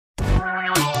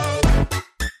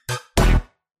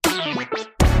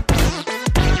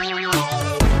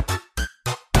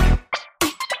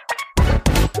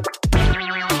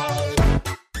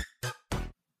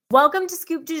Welcome to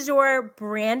Scoop du Jour,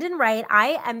 Brandan Wright.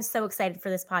 I am so excited for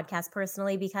this podcast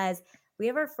personally because we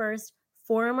have our first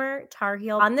former Tar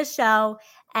Heel on the show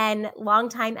and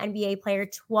longtime NBA player,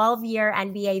 12-year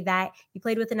NBA vet. You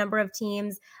played with a number of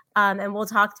teams, and we'll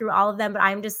talk through all of them, but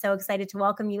I'm just so excited to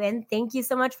welcome you in. Thank you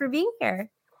so much for being here.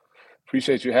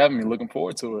 Appreciate you having me. Looking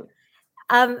forward to it.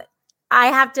 I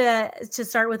have to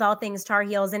start with all things Tar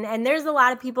Heels. And there's a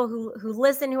lot of people who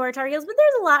listen who are Tar Heels, but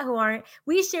there's a lot who aren't.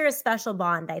 We share a special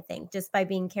bond, I think, just by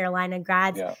being Carolina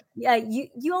grads. Yeah.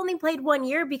 You only played 1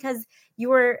 year because you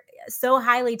were so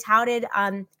highly touted,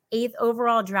 8th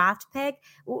overall draft pick.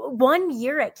 1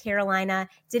 year at Carolina.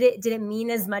 Did it mean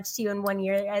as much to you in 1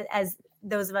 year as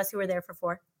those of us who were there for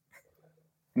 4?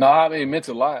 No, I mean, it meant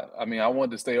a lot. I mean, I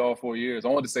wanted to stay all 4 years. I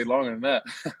wanted to stay longer than that.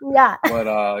 Yeah.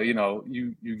 But,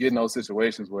 you get in those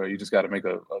situations where you just got to make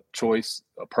a choice,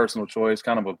 a personal choice,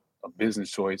 kind of a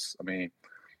business choice. I mean,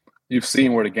 you've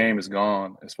seen where the game has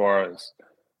gone as far as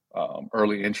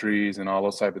early entries and all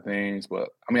those type of things. But,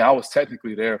 I mean, I was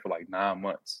technically there for like 9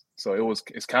 months. So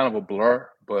it's kind of a blur.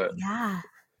 But yeah,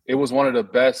 it was one of the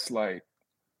best, like,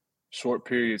 short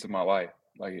periods of my life.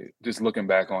 Like, just looking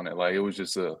back on it, like, it was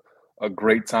just a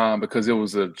great time because it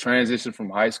was a transition from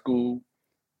high school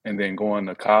and then going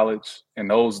to college. And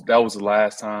that was the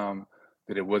last time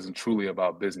that it wasn't truly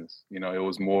about business. You know, it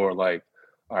was more like,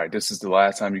 all right, this is the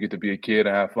last time you get to be a kid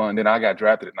and have fun. Then I got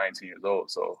drafted at 19 years old.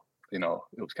 So, you know,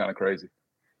 it was kind of crazy.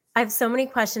 I have so many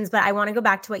questions, but I want to go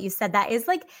back to what you said. That is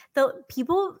like the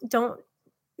people don't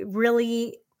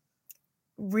really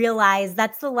realize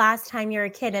that's the last time you're a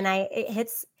kid. And it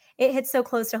hits so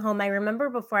close to home. I remember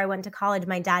before I went to college,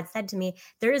 my dad said to me,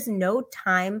 there is no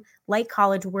time like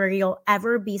college where you'll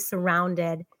ever be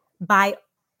surrounded by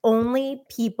only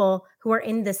people who are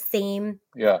in the same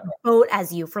boat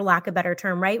as you, for lack of a better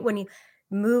term, right? When you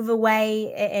move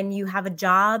away and you have a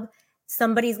job,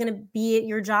 somebody's going to be at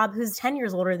your job who's 10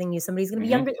 years older than you. Somebody's going to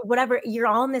be younger, whatever. You're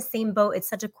all in the same boat. It's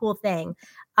such a cool thing.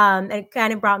 And it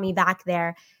kind of brought me back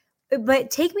there.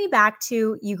 But take me back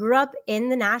to, you grew up in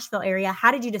the Nashville area. How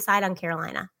did you decide on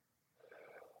Carolina?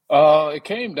 It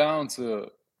came down to,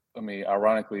 I mean,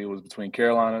 ironically, it was between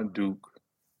Carolina, Duke,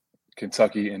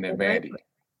 Kentucky, and then Vandy.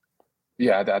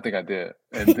 Yeah, I think I did.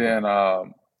 And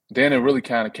then it really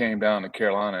kind of came down to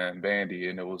Carolina and Vandy,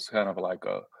 and it was kind of like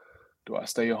do I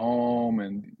stay home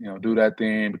and, you know, do that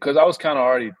thing? Because I was kind of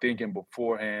already thinking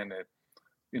beforehand that,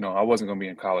 you know, I wasn't going to be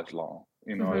in college long.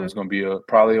 You know, it was going to be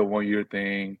probably a 1 year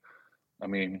thing. I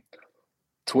mean,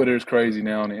 Twitter is crazy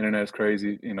now, and the internet is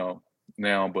crazy, you know,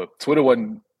 now. But Twitter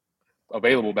wasn't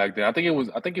available back then. I think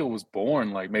it was born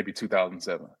like maybe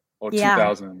 2007 or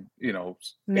 2000, you know,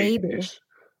 maybe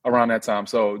around that time.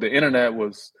 So the internet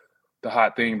was the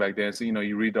hot thing back then. So, you know,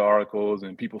 you read the articles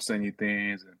and people send you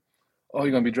things, and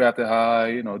you're gonna be drafted high,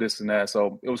 you know, this and that.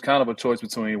 So it was kind of a choice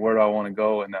between where do I want to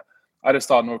go, and I just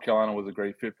thought North Carolina was a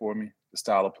great fit for me, the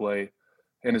style of play,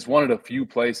 and it's one of the few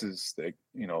places that,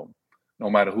 you know, no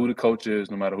matter who the coach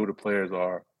is, no matter who the players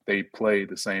are, they play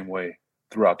the same way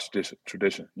throughout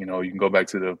tradition. You know, you can go back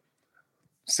to the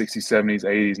 60s, 70s,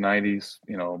 80s, 90s,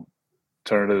 you know,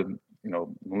 turn of the, you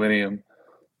know, millennium,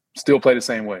 still play the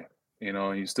same way, you know,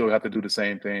 and you still have to do the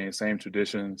same thing, same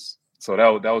traditions. So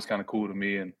that was kind of cool to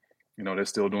me. And, you know, they're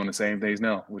still doing the same things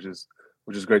now, which is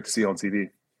great to see on TV.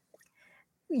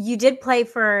 You did play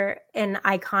for an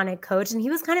iconic coach, and he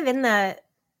was kind of in the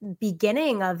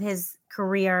beginning of his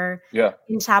career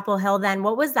in Chapel Hill then.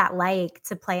 What was that like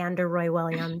to play under Roy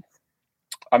Williams?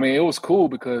 I mean, it was cool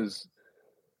because,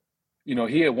 you know,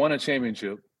 he had won a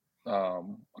championship a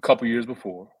couple years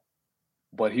before,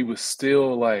 but he was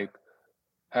still like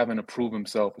having to prove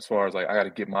himself as far as like, I got to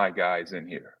get my guys in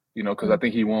here, you know, because I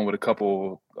think he won with a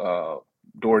couple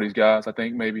Doherty's guys, I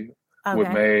think maybe with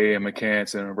May and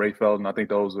McCants and Ray Felton. I think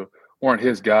those weren't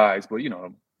his guys, but, you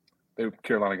know, they were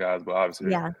Carolina guys, but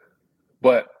obviously. Yeah.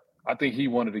 But I think he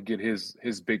wanted to get his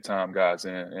big time guys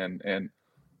in, and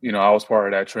you know, I was part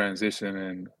of that transition,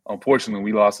 and unfortunately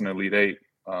we lost in the Elite Eight,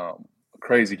 a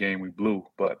crazy game we blew.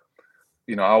 But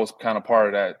you know, I was kind of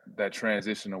part of that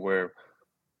transition to where,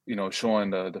 you know, showing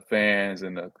the fans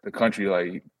and the country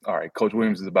like, all right, Coach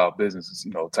Williams is about business,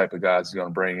 you know, type of guys he's going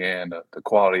to bring in, the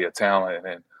quality of talent. And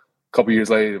then a couple years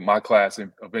later, my class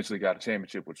eventually got a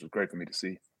championship, which was great for me to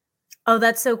see. Oh,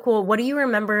 that's so cool. What do you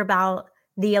remember about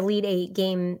the Elite Eight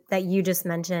game that you just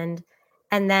mentioned?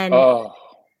 And then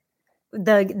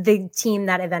the team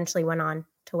that eventually went on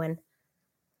to win?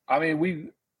 I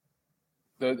mean,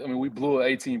 we blew an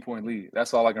 18-point lead.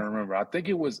 That's all I can remember. I think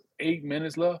it was 8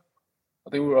 minutes left. I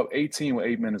think we were up 18 with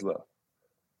 8 minutes left.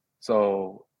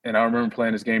 So, and I remember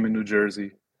playing this game in New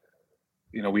Jersey.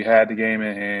 We had the game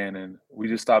in hand, and we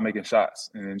just stopped making shots.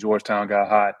 And then Georgetown got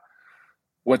hot.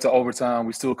 Went to overtime.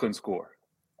 We still couldn't score.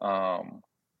 I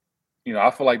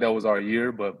feel like that was our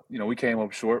year, but, we came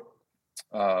up short.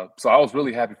 So I was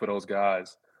really happy for those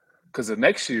guys because the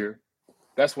next year,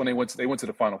 that's when they went to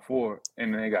the Final Four,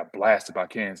 and then they got blasted by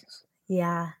Kansas.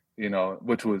 Yeah.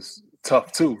 Which was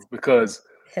tough too because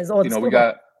his old we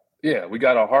got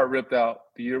our heart ripped out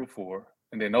the year before,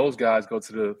 and then those guys go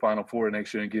to the Final Four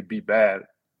next year and get beat bad,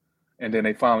 and then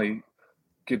they finally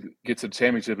get to the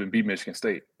championship and beat Michigan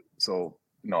State. So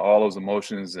all those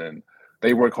emotions, and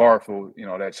they work hard for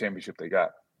that championship they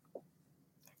got.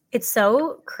 It's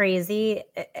so crazy.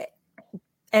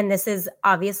 And this is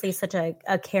obviously such a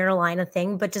Carolina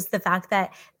thing, but just the fact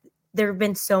that there have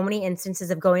been so many instances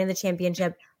of going to the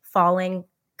championship, falling,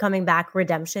 coming back,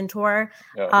 redemption tour.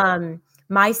 Yeah.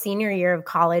 My senior year of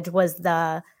college was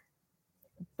the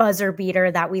buzzer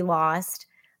beater that we lost,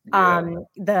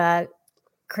 the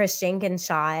Chris Jenkins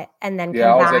shot, and then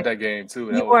I was at that game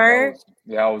too.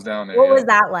 I was down there. What was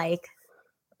that like?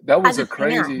 That was a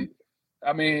crazy.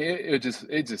 I mean, it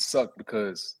just sucked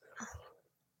because.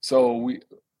 So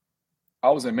I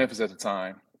was in Memphis at the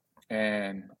time,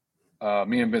 and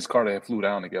me and Vince Carter had flew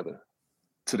down together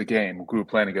to the game. We were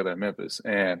playing together in Memphis,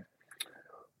 and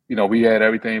we had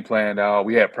everything planned out.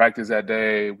 We had practice that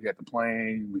day. We had the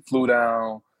plane. We flew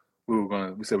down.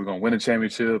 We said we're gonna win the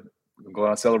championship. We're gonna go out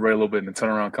and celebrate a little bit, and then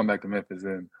turn around, come back to Memphis,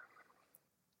 and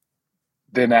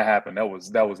then that happened. That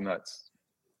was nuts.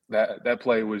 That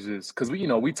play was just because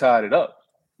we tied it up.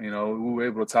 We were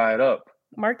able to tie it up.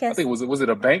 Marcus, I think was it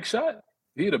a bank shot?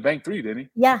 He hit a bank three, didn't he?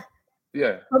 Yeah.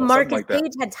 But Marcus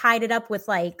Page had tied it up with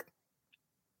I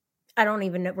don't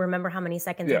even remember how many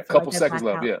seconds. Yeah, a couple seconds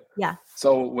left. Yeah.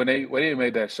 So when they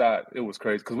made that shot, it was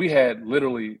crazy because we had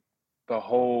literally the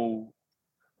whole,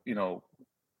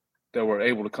 that were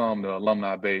able to come, the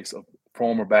alumni base of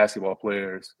former basketball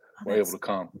players were able to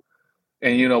come,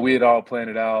 and we had all planned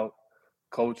it out.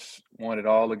 Coach wanted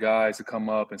all the guys to come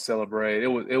up and celebrate. It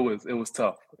was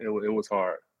tough. It was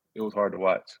hard. It was hard to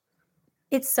watch.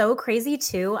 It's so crazy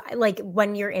too. Like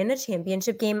when you're in a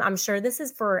championship game, I'm sure this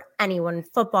is for anyone,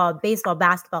 football, baseball,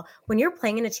 basketball. When you're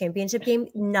playing in a championship game,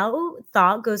 no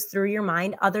thought goes through your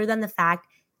mind other than the fact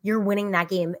you're winning that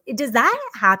game. Does that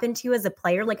happen to you as a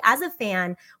player? Like as a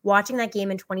fan, watching that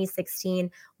game in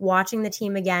 2016, watching the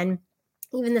team again,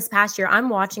 even this past year, I'm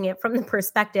watching it from the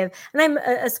perspective, and I'm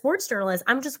a sports journalist.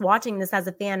 I'm just watching this as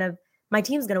a fan of my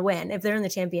team's going to win if they're in the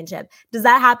championship. Does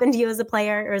that happen to you as a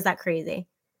player, or is that crazy?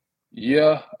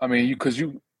 Yeah. I mean, because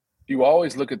you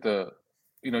always look at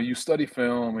you study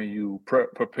film and you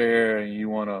prepare and you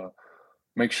want to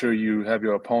make sure you have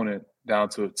your opponent down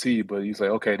to a T, but you say,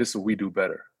 okay, this is what we do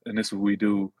better. And this is what we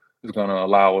do is going to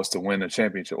allow us to win the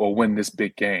championship or win this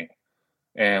big game.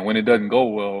 And when it doesn't go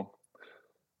well,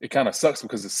 it kind of sucks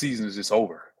because the season is just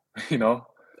over,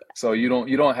 So you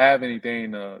don't have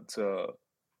anything to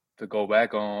go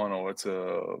back on or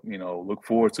to look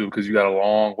forward to because you got a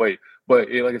long wait. But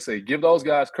like I say, give those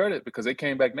guys credit because they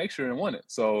came back next year and won it.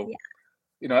 So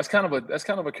that's kind of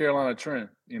a Carolina trend.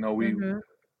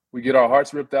 We get our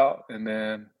hearts ripped out and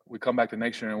then we come back the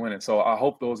next year and win it. So I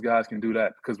hope those guys can do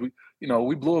that because we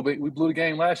blew the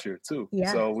game last year too.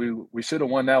 Yeah. So we should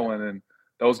have won that one. And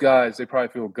those guys, they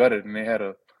probably feel gutted, and they had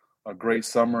a great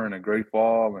summer and a great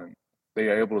fall, and they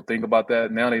are able to think about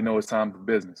that. Now they know it's time for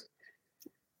business.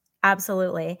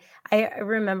 Absolutely. I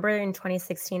remember in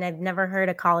 2016, I've never heard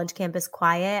a college campus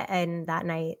quiet, and that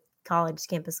night college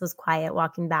campus was quiet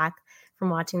walking back from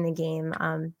watching the game.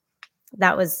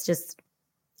 That was just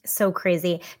so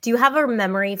crazy. Do you have a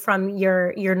memory from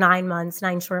your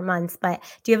 9 short months, but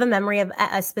do you have a memory of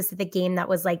a specific game that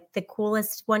was like the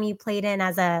coolest one you played in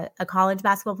as a college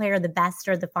basketball player, the best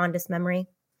or the fondest memory?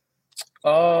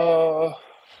 I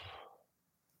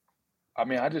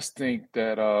mean, I just think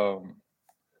that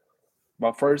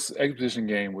my first exhibition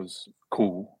game was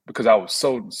cool because I was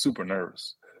so super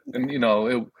nervous. And,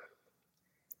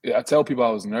 I tell people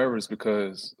I was nervous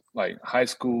because, like, high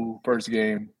school, first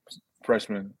game,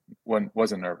 freshman,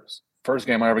 wasn't nervous. First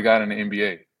game I ever got in the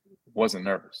NBA, wasn't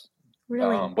nervous.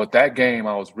 Really? But that game,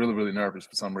 I was really, really nervous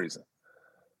for some reason.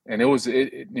 And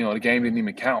the game didn't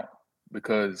even count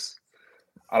because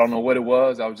I don't know what it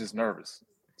was. I was just nervous.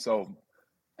 So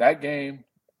that game,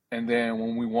 and then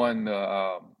when we won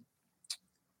the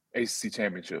ACC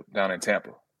championship down in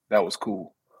Tampa, that was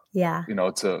cool. Yeah.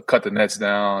 To cut the nets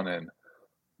down and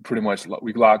pretty much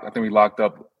we locked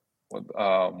up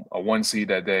a 1 seed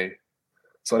that day.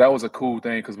 So that was a cool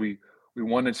thing because we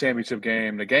won the championship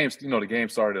game. The game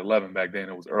started at 11 back then.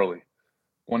 It was early.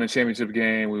 Won the championship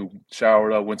game. We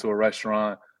showered up, went to a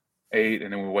restaurant, ate,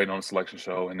 and then we were waiting on the selection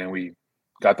show. And then we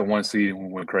got the 1 seed and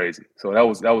we went crazy. So that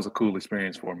was a cool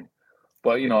experience for me.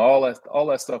 But all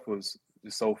that stuff was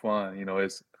just so fun.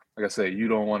 It's like I said, you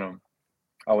don't want to.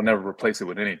 I would never replace it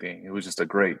with anything. It was just a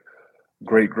great,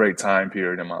 great, great time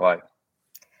period in my life.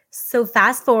 So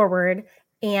fast forward,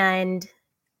 and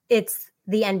it's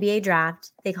the NBA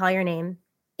draft. They call your name,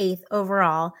 8th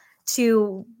overall,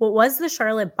 to what was the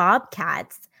Charlotte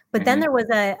Bobcats. But then Mm-hmm. there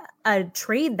was a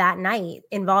trade that night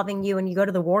involving you, and you go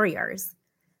to the Warriors.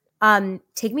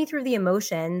 Take me through the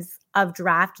emotions of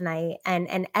draft night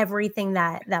and everything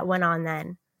that went on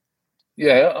then.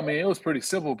 Yeah, I mean, it was pretty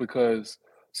simple because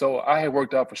I had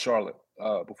worked out for Charlotte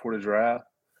before the draft,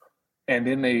 and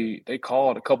then they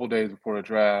called a couple days before the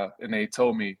draft, and they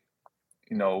told me,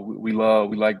 we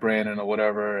like Brandan or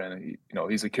whatever, and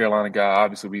he's a Carolina guy.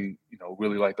 Obviously, we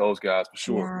really like those guys for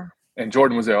sure. Yeah. And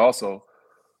Jordan was there also,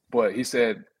 but he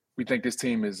said we think this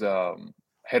team is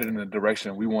headed in the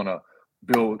direction we want to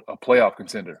build a playoff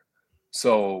contender.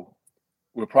 So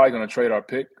we're probably going to trade our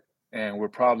pick, and we're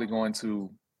probably going to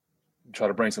try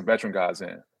to bring some veteran guys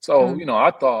in. So,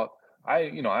 I thought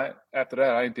I after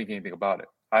that I didn't think anything about it.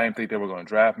 I didn't think they were going to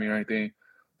draft me or anything.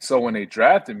 So when they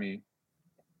drafted me,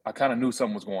 I kind of knew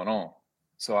something was going on.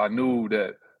 So I knew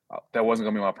that that wasn't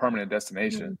going to be my permanent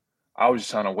destination. I was just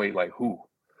trying to wait, like who?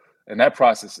 And that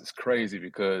process is crazy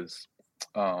because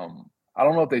I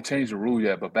don't know if they changed the rule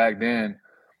yet, but back then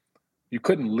you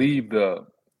couldn't leave the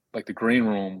green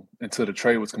room until the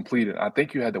trade was completed. I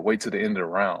think you had to wait to the end of the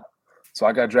round. So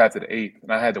I got drafted 8th,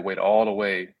 and I had to wait all the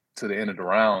way to the end of the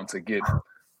round to get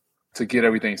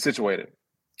everything situated.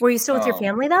 Were you still with your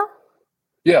family though?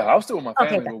 Yeah, I was still with my Okay,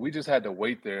 family, good. but we just had to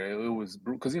wait there. It was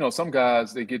because some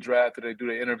guys they get drafted, they do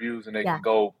their interviews, and they Yeah. can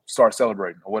go start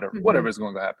celebrating or whatever, Mhm. whatever is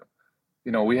going to happen.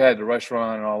 We had the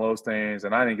restaurant and all those things,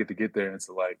 and I didn't get there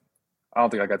until I don't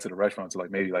think I got to the restaurant until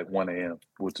maybe 1 a.m.,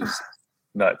 which is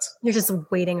nuts. You're just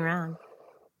waiting around.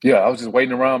 Yeah, I was just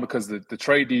waiting around because the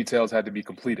trade details had to be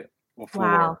completed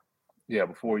Wow.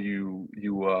 before you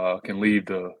can leave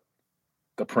the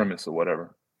premise or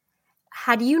whatever.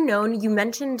 Had you known, you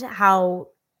mentioned how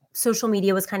social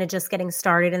media was kind of just getting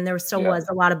started and there still was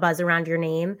a lot of buzz around your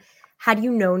name. Had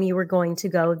you known you were going to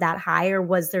go that high, or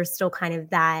was there still kind of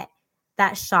that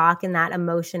shock and that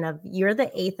emotion of you're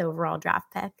the 8th overall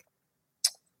draft pick?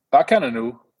 I kind of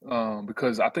knew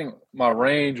because I think my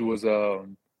range was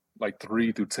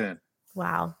 3 through 10.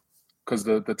 Wow. Because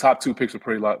the top 2 picks were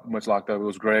pretty much locked up. It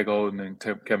was Greg Oden and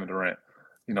Kevin Durant.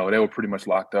 They were pretty much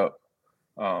locked up.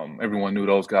 Everyone knew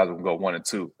those guys would go 1 and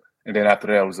 2. And then after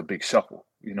that, it was a big shuffle.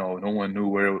 No one knew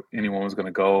where anyone was going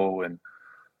to go.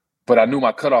 But I knew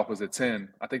my cutoff was at 10.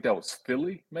 I think that was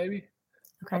Philly, maybe.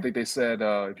 Okay. I think they said,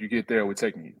 if you get there, we're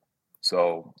taking you.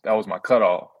 So that was my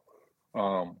cutoff.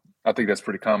 I think that's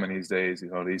pretty common these days.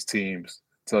 These teams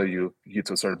tell you if you get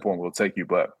to a certain point, we'll take you.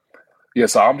 But yeah,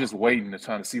 so I'm just waiting to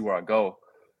trying to see where I go.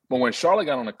 But when Charlotte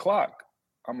got on the clock,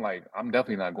 I'm like, I'm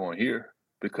definitely not going here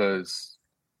because,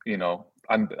 I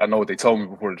know what they told me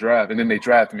before the draft. And then they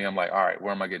drafted me. I'm like, all right,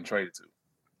 where am I getting traded to?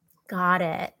 Got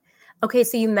it. Okay,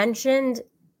 so you mentioned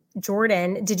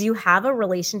Jordan. Did you have a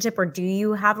relationship, or do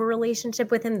you have a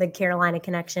relationship with him? The Carolina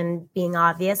connection being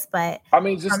obvious, but I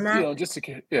mean, just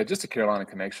a Carolina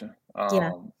connection.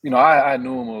 Yeah. I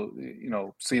knew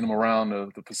him, seen him around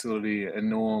the facility, and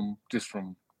knew him just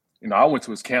from, I went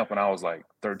to his camp when I was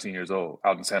 13 years old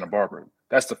out in Santa Barbara.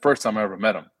 That's the first time I ever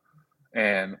met him,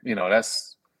 and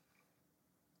that's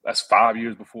 5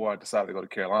 years before I decided to go to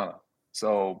Carolina.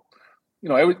 So,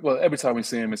 every time we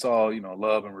see him, it's all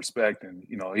love and respect, and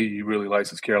he really likes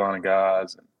his Carolina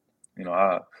guys, and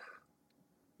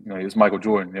it's Michael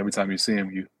Jordan. Every time you see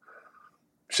him, you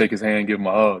shake his hand, give him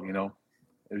a hug.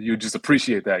 You just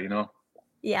appreciate that.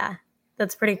 Yeah,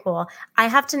 that's pretty cool. I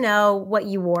have to know what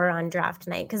you wore on draft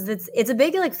night because it's a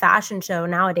big fashion show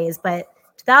nowadays, but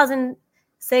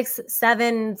 2006,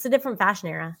 2007, it's a different fashion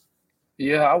era.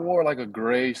 Yeah, I wore a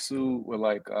gray suit with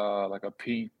a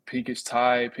pinkish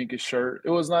tie, pinkish shirt.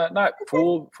 It was not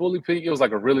fully pink. It was a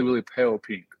really, really pale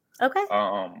pink. Okay.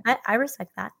 I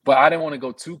respect that. But I didn't want to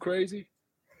go too crazy,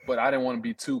 but I didn't want to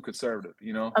be too conservative,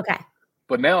 Okay.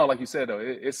 But now, like you said, though,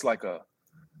 it's like a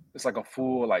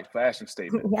full fashion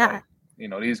statement. Yeah.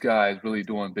 These guys really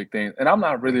doing big things. And I'm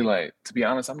not really to be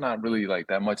honest, I'm not really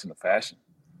that much into fashion.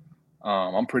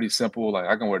 I'm pretty simple.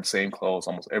 I can wear the same clothes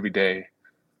almost every day.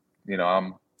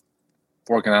 I'm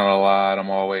working out a lot. I'm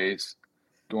always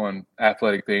doing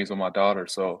athletic things with my daughter.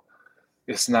 So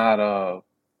it's not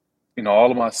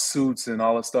all of my suits and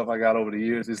all the stuff I got over the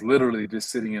years is literally just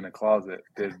sitting in a closet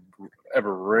that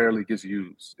ever rarely gets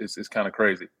used. It's kind of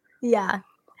crazy. Yeah.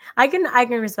 I can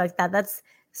respect that. That's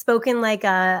spoken like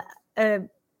a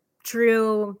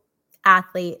true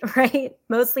athlete, right?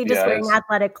 Mostly just Yeah, wearing it's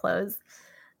athletic clothes.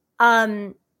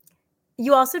 Um,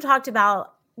 you also talked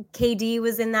about KD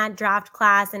was in that draft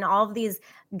class and all of these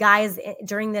guys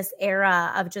during this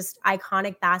era of just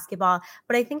iconic basketball.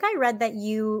 But I think I read that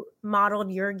you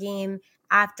modeled your game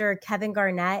after Kevin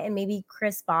Garnett and maybe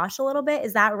Chris Bosh a little bit.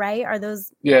 Is that right? Are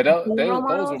those yeah. good role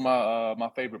Those were models? my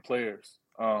favorite players.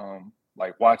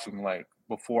 Like watching like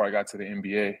before I got to the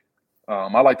NBA.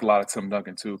 I liked a lot of Tim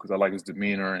Duncan too because I like his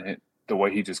demeanor and the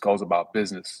way he just goes about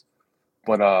business.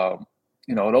 But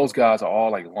those guys are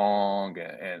all like long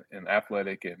and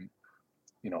athletic and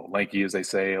lanky as they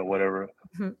say or whatever.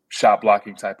 Mhm. Shot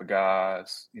blocking type of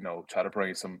guys. Try to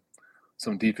bring some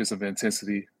defensive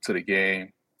intensity to the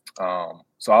game.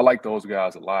 So I like those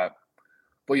guys a lot.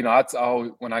 But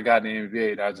when I got in the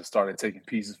NBA, I just started taking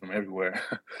pieces from everywhere.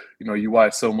 You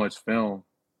watch so much film.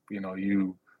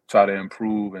 You try to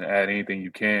improve and add anything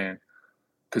you can.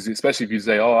 Because especially if you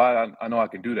say, "Oh, I know I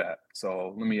can do that,"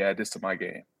 so let me add this to my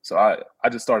game. So I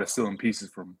just started stealing pieces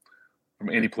from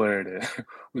any player that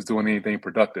was doing anything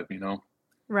productive.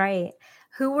 Right.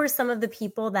 Who were some of the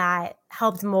people that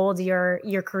helped mold your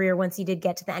career once you did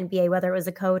get to the NBA, whether it was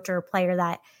a coach or a player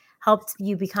that helped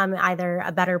you become either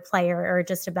a better player or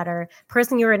just a better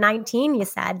person? You were 19, you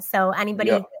said. So Yeah.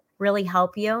 anybody really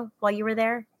help you while you were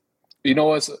there? You know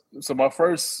what? So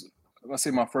let's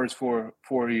say my first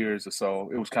four years or so,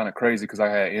 it was kind of crazy because I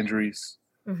had injuries,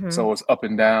 so Mhm. it was up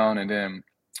and down. And then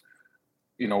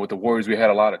with the Warriors, we had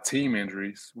a lot of team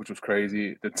injuries, which was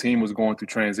crazy. The team was going through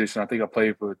transition. I think I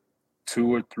played for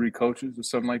two or three coaches or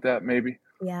something like that, maybe.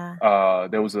 Yeah.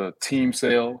 There was a team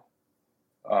sale,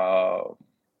 uh,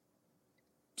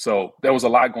 so there was a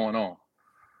lot going on.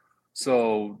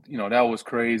 So that was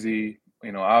crazy.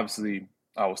 Obviously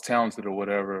I was talented or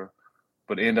whatever,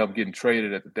 but ended up getting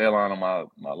traded at the deadline on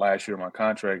my last year of my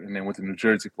contract, and then went to New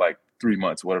Jersey for like 3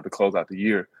 months, whatever, to close out the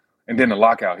year. And then the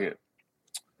lockout hit,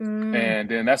 Mm, and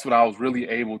then that's when I was really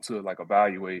able to like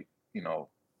evaluate,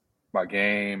 my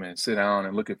game and sit down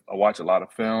and watch a lot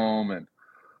of film and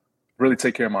really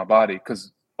take care of my body.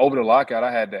 Because over the lockout,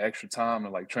 I had the extra time to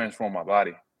like transform my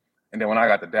body. And then when I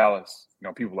got to Dallas,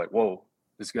 people were like, "Whoa,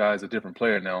 this guy's a different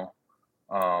player now."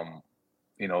 Um,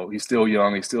 he's still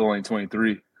young. He's still only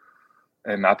 23.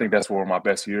 And I think that's where my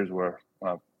best years were.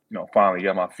 Finally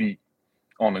got my feet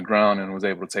on the ground and was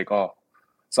able to take off.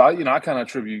 So I kind of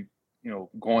attribute,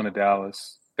 going to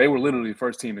Dallas. They were literally the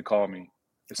first team to call me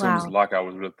as soon as the wow. lockout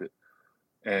was lifted,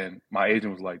 and my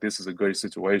agent was like, "This is a great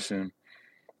situation.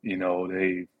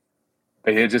 They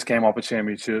had just came off a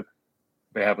championship.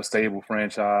 They have a stable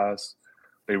franchise.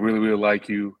 They really really like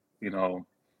you.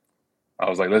 I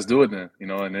was like, let's do it then.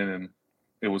 And then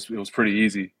it was pretty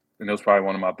easy, and it was probably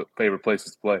one of my favorite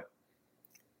places to play.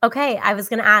 Okay, I was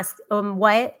going to ask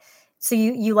what so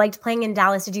you liked playing in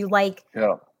Dallas.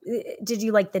 Yeah. Did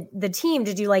you like the team?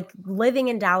 Did you like living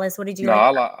in Dallas? What did you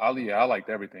No, like? I liked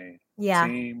everything. Yeah.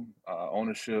 Team,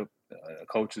 ownership,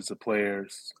 coaches, the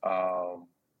players.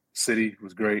 City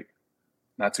was great.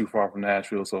 Not too far from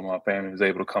Nashville, so my family was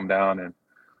able to come down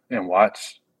and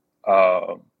watch.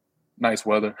 Uh, Nice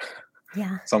weather,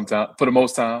 Yeah. sometimes for the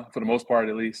most part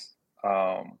at least.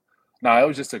 No, it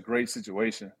was just a great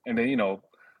situation. And then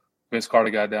Vince Carter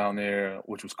got down there,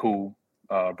 which was cool.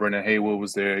 Brendan Haywood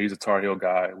was there. He's a Tar Heel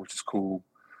guy, which is cool.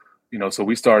 So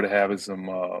we started having some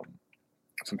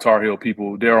Tar Heel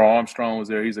people. Darryl Armstrong was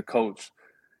there. He's a coach.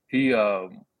 He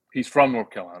he's from North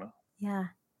Carolina, Yeah.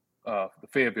 the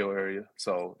Fayetteville area.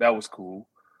 So that was cool.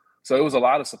 So it was a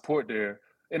lot of support there,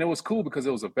 and it was cool because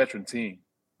it was a veteran team,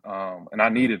 and I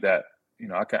needed that.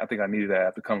 I think I needed that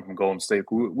after coming from Golden State.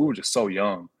 We were just so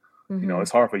young. Mhm.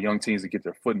 It's hard for young teams to get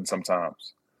their footing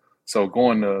sometimes. So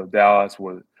going to Dallas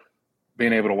was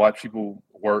being able to watch people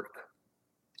work,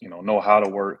 know how to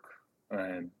work,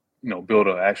 and build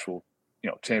an actual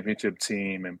championship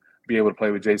team, and be able to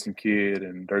play with Jason Kidd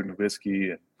and Dirk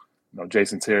Nowitzki and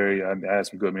Jason Terry. I had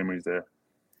some good memories there.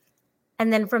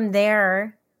 And then from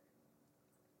there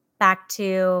back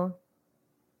to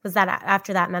was that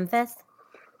after that Memphis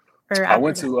or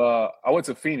after that? I went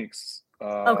to Phoenix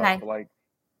Okay. for like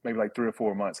maybe like 3 or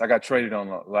 4 months. I got traded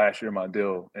on last year of my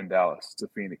deal in Dallas to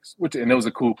Phoenix, and it was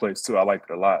a cool place too. I liked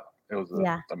it a lot. It was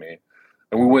Yeah.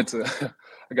 and we went to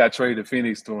I got traded to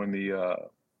Phoenix during the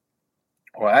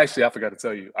well, actually I forgot to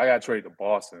tell you, I got traded to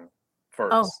Boston Oh,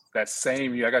 first. That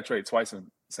same year, I got traded twice in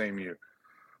the same year.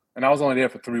 And I was only there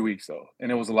for 3 weeks though.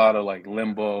 And it was a lot of like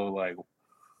limbo, like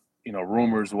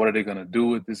rumors. What are they going to do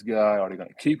with this guy? Are they going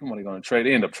to keep him? Are they going to trade?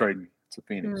 They end up trading to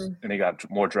Phoenix, Mm. and they got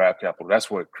more draft capital. That's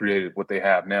what created what they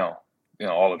have now.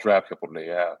 All the draft capital they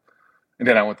have. And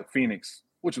then I went to Phoenix,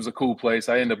 which was a cool place.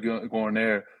 I ended up going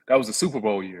there. That was the Super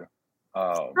Bowl year.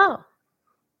 Oh.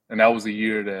 And that was the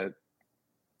year that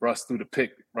Russ threw the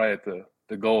pick right at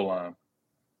the goal line.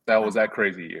 That was that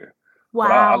crazy year.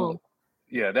 Wow.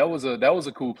 But that was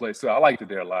a cool place. So I liked it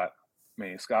there a lot. I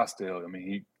mean, Scottsdale,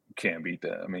 you can't beat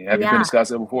that. I mean, have you been to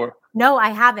Scottsdale before? No, I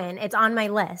haven't. It's on my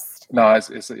list. No, it's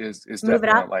Move definitely it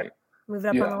up. like Move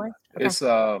it up on the list. Okay.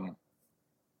 It's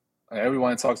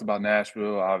everyone talks about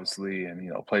Nashville, obviously,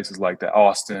 and places like that,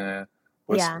 Austin.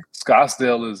 But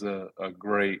Scottsdale is a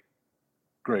great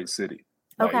city.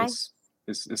 Like, okay.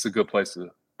 It's a good place to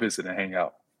visit and hang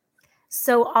out.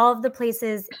 So all of the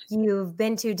places you've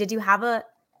been to, did you have a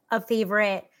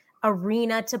favorite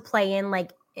arena to play in,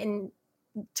 like in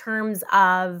terms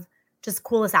of just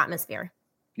coolest atmosphere?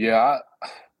 Yeah,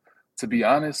 to be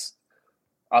honest,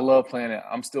 I love playing it.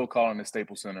 I'm still calling it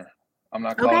Staples Center. I'm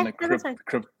not calling it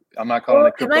I'm not calling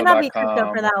it Crypto.com. It might not be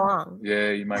crypto for that long.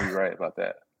 Yeah, you might be right about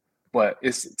that. But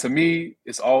to me,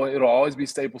 it'll always be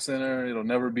Staples Center. It'll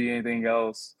never be anything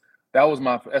else. That's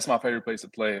my favorite place to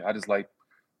play. I just like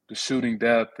the shooting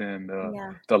depth and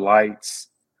the lights.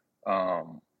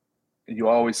 You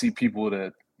always see people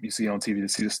that you see on TV, to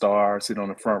see the stars, sit on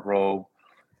the front row.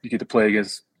 You get to play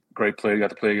against great players. You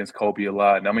got to play against Kobe a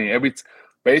lot. And I mean,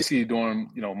 basically during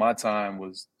my time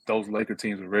was those Laker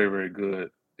teams were very, very good,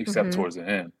 except towards the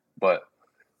end. But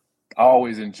I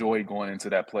always enjoyed going into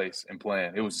that place and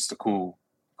playing. It was just a cool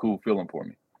feeling for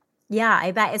me. Yeah,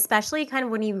 I bet, especially kind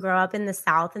of when you grow up in the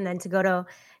South and then to go to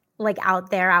like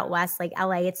out West, like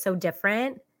LA, it's so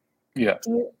different. Yeah.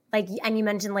 Do you and you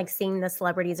mentioned like seeing the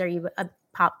celebrities. Are you a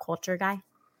pop culture guy?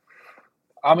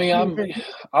 I mean,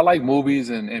 I like movies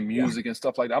and music and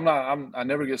stuff like that. I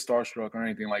never get starstruck or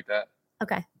anything like that.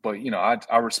 Okay. But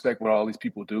I respect what all these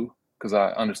people do because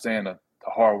I understand the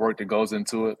hard work that goes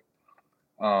into it.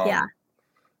 And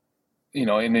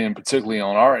then particularly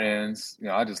on our ends,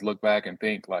 I just look back and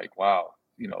think like, wow,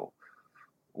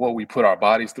 what we put our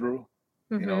bodies through,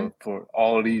 for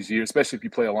all of these years, especially if you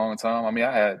play a long time. I mean,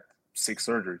 I had 6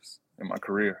 surgeries in my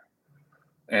career,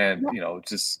 and you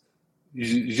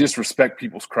just respect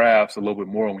people's crafts a little bit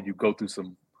more when you go through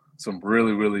some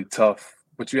really, really tough,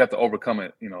 but you have to overcome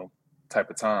it, type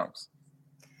of times.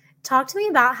 Talk to me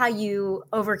about how you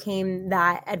overcame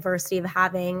that adversity of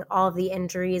having all of the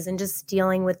injuries and just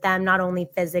dealing with them, not only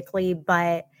physically,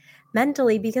 but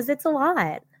mentally, because it's a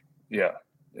lot. Yeah.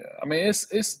 I mean,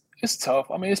 it's tough.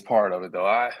 I mean, it's part of it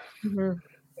though.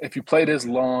 If you play this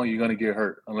long, you're going to get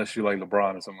hurt unless you're like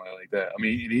LeBron or something like that. I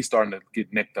mean, he's starting to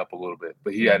get nicked up a little bit,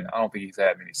 but I don't think he's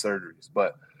had many surgeries,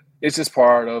 but it's just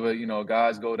part of it.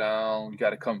 Guys go down, you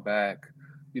got to come back.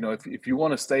 If you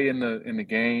want to stay in the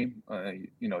game,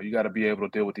 you got to be able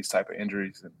to deal with these type of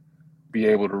injuries and be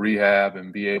able to rehab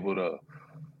and be able to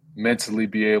mentally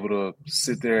be able to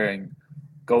sit there and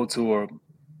go to a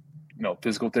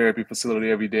physical therapy facility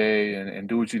every day and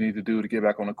do what you need to do to get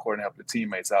back on the court and help your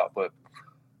teammates out. But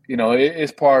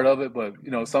it's part of it. But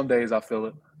some days I feel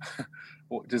it,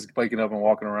 just waking up and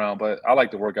walking around. But I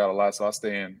like to work out a lot, so I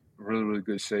stay in really, really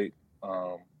good shape.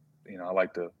 I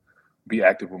like to be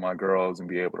active with my girls and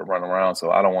be able to run around.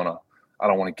 So I don't want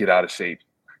to get out of shape.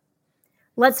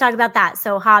 Let's talk about that.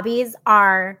 So hobbies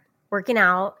are working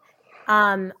out.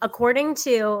 According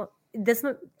to this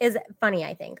is funny,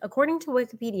 I think. According to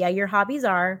Wikipedia, your hobbies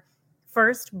are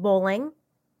first bowling,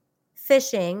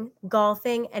 fishing,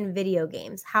 golfing, and video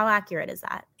games. How accurate is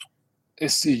that?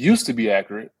 It used to be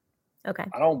accurate. Okay.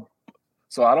 I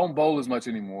don't bowl as much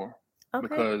anymore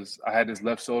because I had this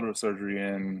left shoulder surgery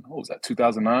in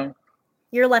 2009.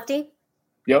 You're a lefty?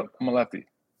 Yep, I'm a lefty.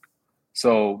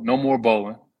 So no more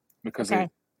bowling because I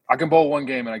can bowl one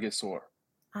game and I get sore.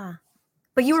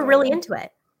 But you were really into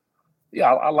it.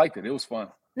 Yeah, I liked it. It was fun.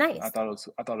 Nice. I thought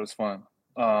it was fun.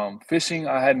 Fishing,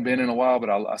 I hadn't been in a while, but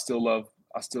I still love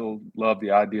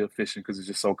the idea of fishing because it's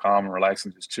just so calm and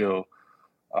relaxing, just chill.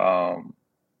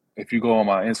 If you go on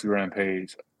my Instagram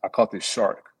page, I caught this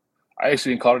shark. I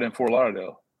actually caught it in Fort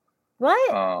Lauderdale.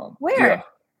 What? Where? Yeah.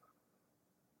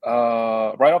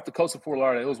 Right off the coast of Fort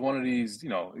Lauderdale. It was one of these,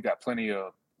 it got plenty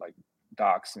of like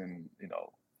docks and,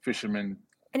 fishermen.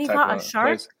 And you caught a shark?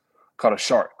 Place. Caught a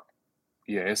shark.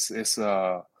 Yeah, I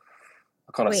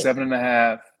caught a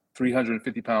 7.5,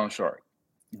 350-pound shark,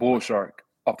 bull shark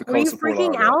off the coast of Fort Lauderdale.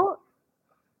 Were you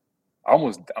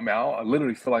freaking out? I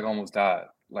literally feel like I almost died.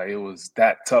 Like it was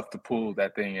that tough to pull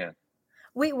that thing in.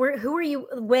 Wait, who were you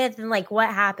with and like what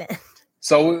happened?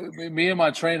 So me and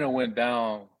my trainer went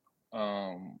down,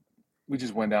 we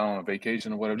just went down on a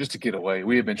vacation or whatever just to get away.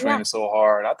 We had been Yeah. training so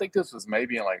hard. I think this was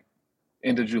maybe in like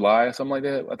end of July or something like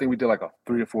that. I think we did like a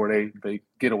 3 or 4 day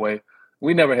getaway.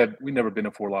 We never been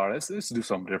to Fort Lauderdale. Let's do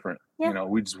something different. Yeah. You know,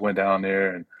 we just went down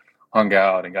there and hung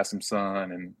out and got some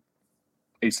sun and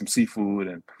ate some seafood.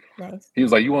 And Nice. he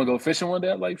was like, "You want to go fishing one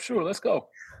day?" I'm like, "Sure, let's go."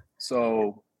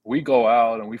 So we go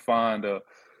out and we find the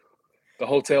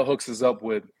hotel hooks us up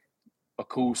with a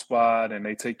cool spot and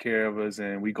they take care of us,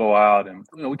 and we go out and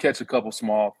we catch a couple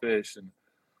small fish. And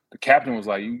the captain was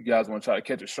like, "You guys want to try to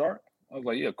catch a shark?" I was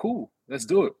like, "Yeah, cool, let's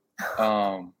do it."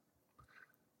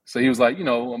 So he was like,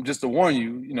 just to warn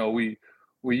you,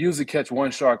 we usually catch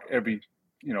one shark every,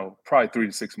 probably 3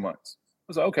 to 6 months. I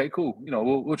was like, "Okay, cool.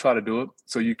 We'll try to do it."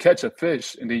 So you catch a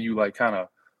fish and then you like kind of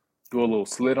do a little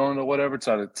slit on it or whatever,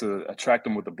 try to attract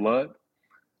them with the blood,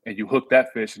 and you hook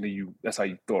that fish and then that's how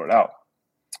you throw it out.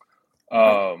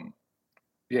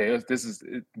 Yeah, this is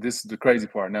the crazy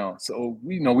part now. So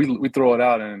we throw it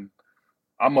out and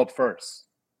I'm up first,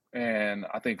 and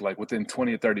I think like within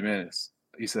 20 or 30 minutes,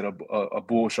 he said a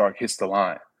bull shark hits the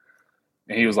line,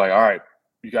 and he was like, "All right,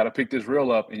 you got to pick this reel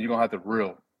up, and you're gonna have to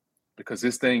reel because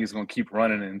this thing is gonna keep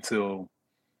running until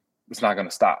it's not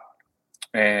gonna stop."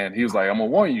 And he was like, "I'm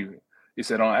gonna warn you." He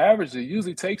said, "On average, it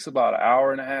usually takes about an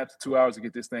hour and a half to 2 hours to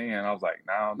get this thing in." And I was like,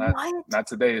 "No, not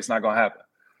today. It's not gonna happen."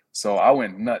 So I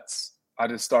went nuts. I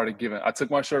just started I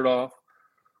took my shirt off.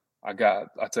 I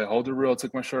said, "Hold the reel,"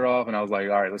 took my shirt off, and I was like,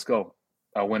 "All right, let's go."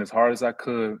 I went as hard as I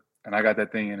could, and I got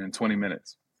that thing in 20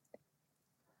 minutes.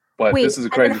 But Wait, this is a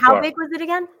crazy how part. big was it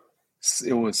again?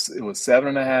 It was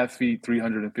 7.5 feet,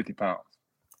 350 pounds.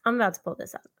 I'm about to pull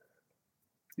this up.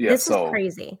 Yeah, this is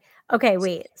crazy. Okay,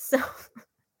 wait. So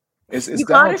it's you down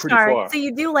caught a pretty shark. far. So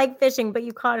you do like fishing, but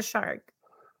you caught a shark.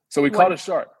 So we caught a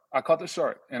shark. I caught the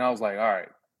shark, and I was like, "All right,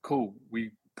 cool."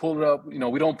 We pulled it up.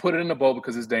 We don't put it in the boat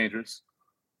because it's dangerous.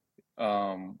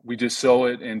 We just show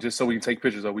it, and just so we can take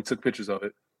pictures of it. We took pictures of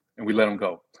it, and we let them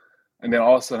go. And then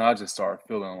all of a sudden, I just started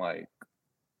feeling like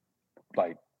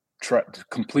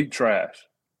complete trash.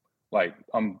 Like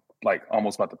I'm like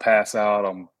almost about to pass out.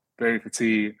 I'm very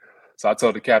fatigued. So I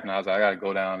told the captain, I was like, "I gotta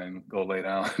go down and go lay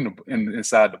down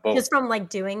inside the boat." Just from like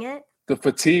doing it? The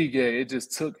fatigue, yeah, it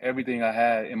just took everything I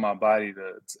had in my body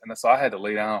and so I had to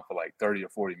lay down for like 30 or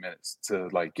 40 minutes to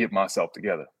like get myself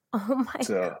together. Oh my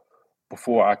God.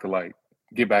 Before I could like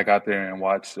get back out there and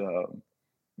watch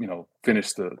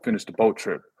finish the boat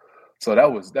trip. So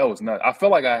that was nuts. I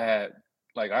felt like I had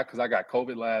because I got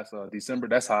COVID last December.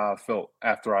 That's how I felt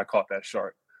after I caught that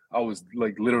shark. I was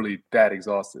like literally that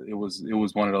exhausted. It was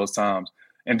one of those times.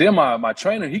 And then my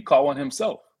trainer, he caught one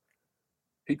himself.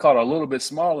 He caught a little bit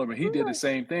smaller, but he did the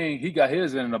same thing. He got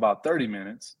his in about 30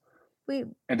 minutes. Wait.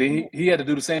 And then he had to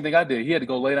do the same thing I did. He had to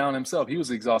go lay down himself. He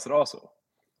was exhausted also.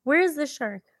 Where is the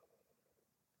shark?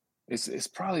 It's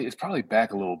probably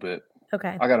back a little bit.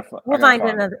 Okay. We'll find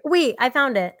another. Wait, I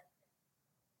found it.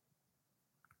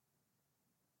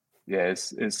 Yeah,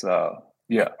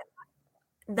 yeah.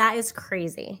 That is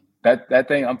crazy. That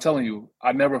thing, I'm telling you,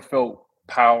 I never felt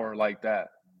power like that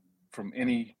from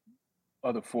any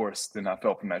other force than I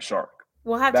felt from that shark.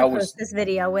 We'll have to post this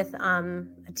video with a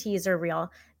teaser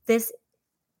reel. This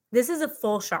is a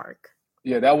full shark.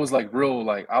 Yeah, that was like real,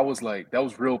 that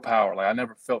was real power. Like I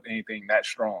never felt anything that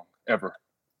strong ever.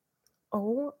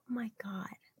 Oh my God.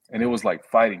 And it was like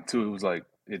fighting too. It was like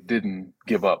it didn't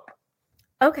give up.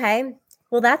 Okay.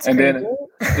 Well, that's and crazy.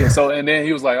 Then and then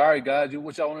he was like, "All right, guys,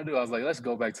 what y'all want to do?" I was like, "Let's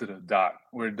go back to the dock.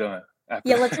 We're done."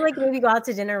 Let's like maybe go out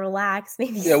to dinner, relax,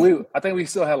 maybe. Yeah, I think we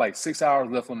still had like 6 hours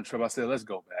left on the trip. I said, "Let's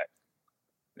go back."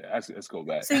 Yeah, let's go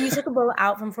back. So you took a boat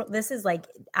out from this is like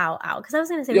out because I was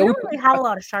going to say we don't really have a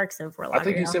lot of sharks in Fort Lauderdale. I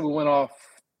think he said we went off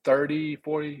 30,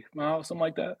 40 miles, something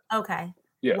like that. Okay.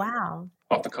 Yeah. Wow.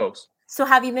 Off the coast. So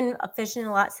have you been fishing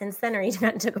a lot since then, or you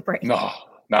took a break? No,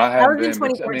 I haven't been. That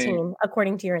was in 2014,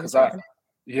 according to your Instagram.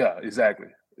 Yeah, exactly.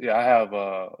 Yeah, I have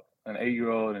an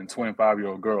 8-year-old and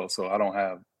 25-year-old girl, so I don't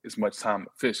have as much time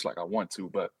to fish like I want to.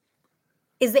 But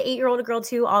is the 8-year-old a girl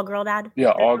too? All girl dad?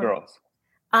 Yeah, all girls.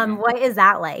 What is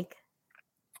that like?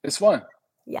 It's fun.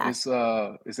 Yeah. It's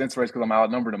interesting because I'm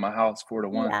outnumbered in my house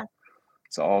 4-1. Yeah.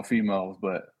 It's all females,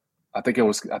 but I think it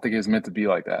was meant to be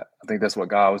like that. I think that's what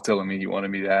God was telling me He wanted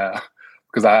me to have,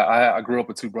 because I grew up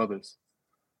with 2 brothers,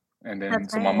 and then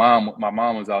my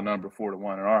mom was outnumbered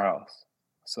 4-1 in our house.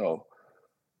 So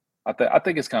I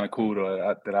think it's kind of cool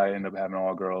that I end up having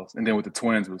all girls, and then with the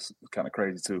twins was kind of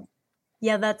crazy too.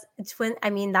 Yeah, that's twin.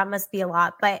 I mean, that must be a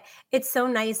lot, but it's so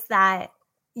nice that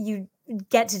you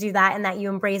get to do that and that you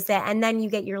embrace it, and then you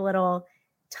get your little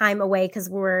time away because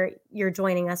you're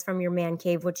joining us from your man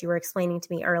cave, which you were explaining to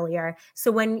me earlier.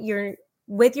 So when you're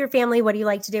with your family, what do you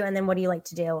like to do? And then what do you like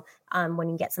to do when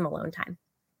you get some alone time?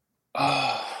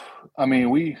 I mean,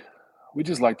 we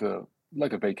just like a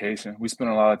vacation. We spend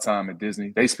a lot of time at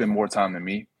Disney. They spend more time than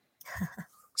me.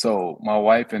 So my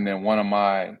wife and then one of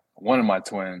my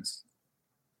twins,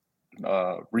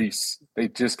 Reese, they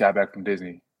just got back from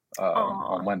Disney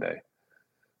on Oh, Monday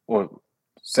or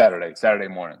Saturday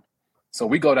morning. So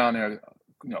we go down there,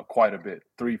 quite a bit,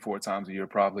 3-4 times a year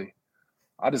probably.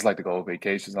 I just like to go on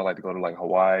vacations. I like to go to like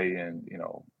Hawaii and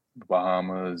the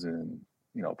Bahamas and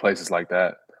places like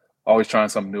that. Always trying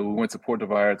something new. We went to Puerto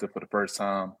Vallarta for the first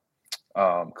time,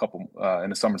 couple in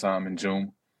the summertime in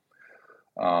June.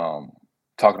 Um,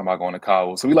 Talking about going to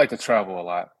Cabo. So we like to travel a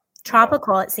lot. You know,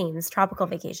 tropical, it seems. Tropical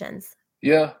vacations.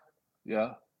 yeah,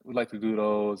 yeah. We like to do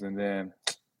those, and then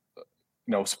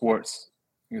sports.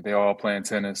 They all playing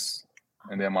tennis,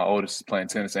 and then my oldest is playing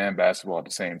tennis and basketball at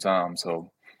the same time.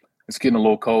 So it's getting a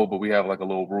little cold, but we have like a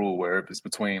little rule where if it's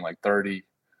between like 30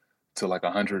 to like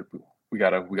 100, we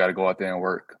gotta go out there and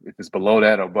work. If it's below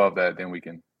that or above that, then we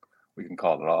can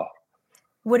call it off.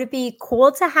 Would it be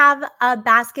cool to have a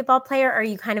basketball player, or are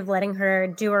you kind of letting her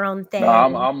do her own No,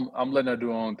 I'm thing? I'm I'm letting her do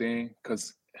her own thing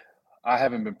because I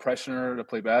haven't been pressuring her to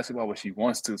play basketball, but she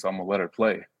wants to, so I'm gonna let her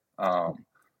play. Um,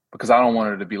 because I don't want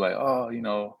her to be like, oh,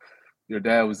 your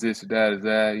dad was this, your dad is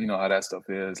that. You know how that stuff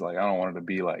is. Like, I don't want her to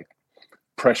be like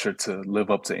pressured to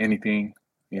live up to anything.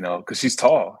 Because she's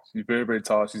tall. She's very, very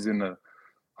tall. She's in the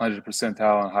 100th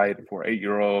percentile in height for an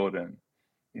 8-year-old, and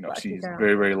Lucky she's girl.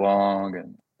 very, very long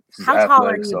and she's How tall are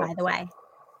athletic. you, by So the way?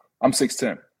 I'm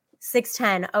 6'10".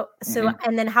 6'10". Oh, so, Hmm.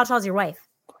 and then how tall is your wife?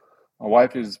 My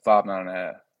wife is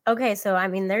 5'9.5". Okay, so I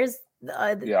mean, Yeah,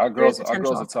 our there's girls are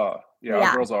potential. tall. Yeah, our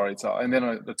Yeah, girls are already tall. And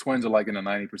then the twins are like in the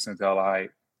 90th percentile of height.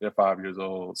 They're 5 years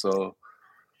old. So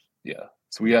yeah,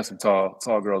 so we have some tall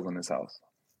girls in this house.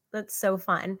 that's so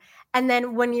fun. And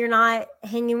then when you're not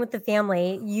hanging with the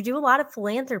family, you do a lot of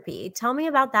philanthropy. Tell me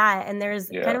about that. And there's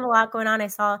kind Yeah. of a lot going on. I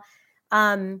saw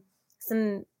um,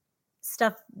 some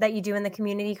stuff that you do in the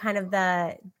community, kind of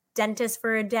the dentist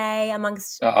for a day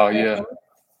amongst Oh other yeah, things.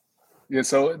 yeah.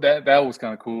 So that was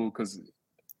kind of cool because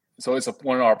it's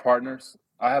one of our partners.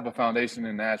 I have a foundation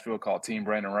in Nashville called Team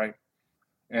Brandan, Wright,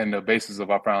 and the basis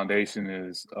of our foundation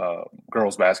is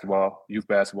girls basketball, youth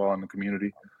basketball in the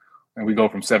community, and we go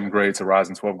from 7th grade to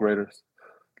rising 12th graders.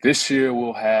 This year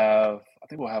I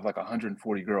think we'll have like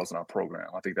 140 girls in our program.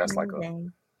 I think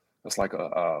Amazing. that's like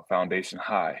a foundation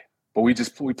high. But we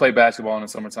play basketball in the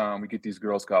summertime. We get these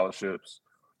girls scholarships.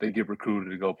 They get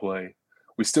recruited to go play.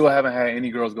 We still haven't had any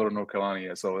girls go to North Carolina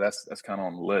yet, so that's kind of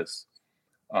on the list.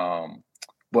 Um,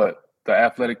 but the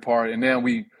athletic part, and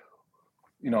then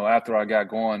after I got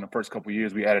going, the first couple of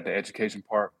years, we added the education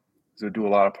part to do a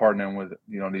lot of partnering with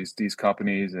these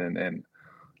companies and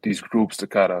these groups to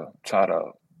kind of try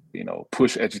to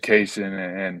push education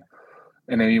and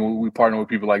then we partner with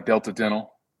people like Delta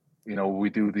Dental. We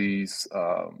do these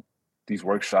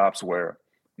workshops where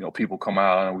people come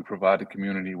out and we provide the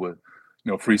community with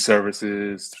free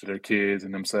services to their kids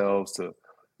and themselves to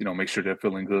make sure they're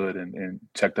feeling good and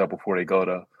checked up before they go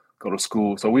to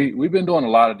school. So we've been doing a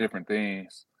lot of different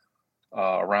things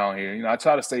around here. I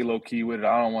try to stay low key with it.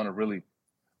 I don't want to really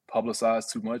publicize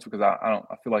too much because I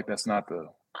feel like that's not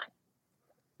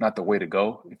the way to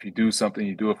go. If you do something,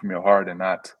 you do it from your heart and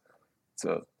not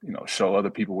to show other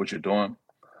people what you're doing.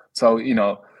 So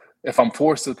if I'm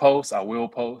forced to post, I will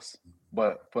post,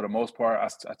 but for the most part,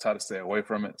 I try to stay away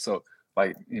from it. So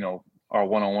like our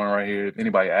one-on-one right here, if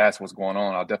anybody asks what's going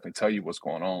on, I'll definitely tell you what's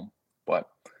going on. But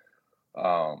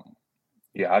um,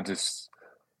 yeah,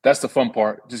 that's the fun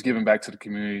part, just giving back to the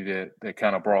community that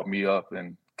kind of brought me up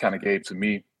and kind of gave to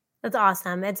me. That's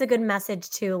awesome. It's a good message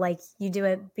too. Like you do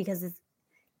it because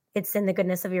it's in the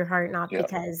goodness of your heart, not Yeah.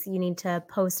 because you need to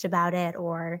post about it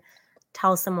or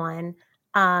tell someone.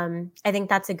 I think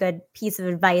that's a good piece of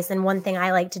advice. And one thing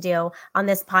I like to do on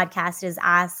this podcast is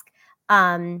ask,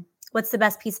 what's the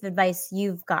best piece of advice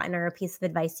you've gotten or a piece of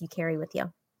advice you carry with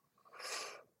you?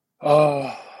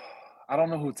 Uh, I don't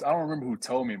remember who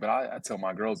told me, but I tell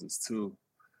my girls this too.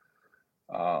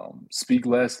 Speak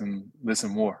less and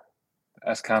listen more.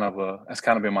 That's kind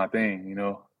of been my thing,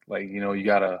 like you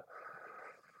gotta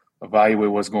evaluate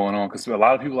what's going on because a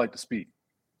lot of people like to speak.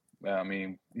 I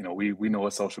mean, we know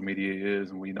what social media is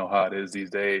and we know how it is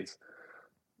these days.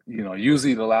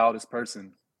 Usually the loudest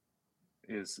person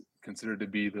is considered to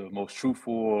be the most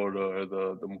truthful or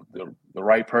the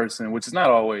right person, which is not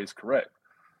always correct.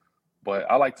 But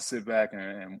I like to sit back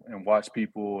and watch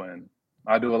people, and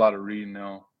I do a lot of reading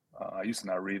now. I used to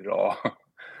not read at all,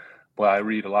 but I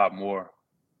read a lot more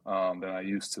than I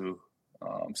used to.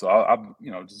 So I'm,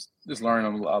 just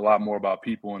learning a lot more about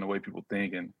people and the way people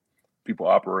think and people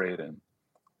operate, and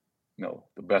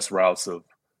the best routes of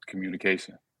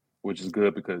communication, which is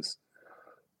good because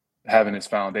having this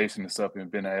foundation and stuff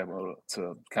and being able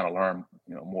to kind of learn,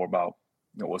 more about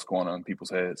what's going on in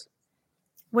people's heads.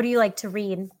 What do you like to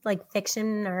read? Like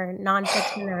fiction or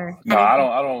nonfiction or No,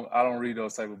 anything? I don't read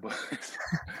those type of books.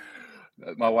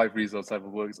 My wife reads those type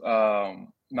of books.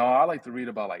 No, I like to read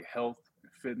about like health,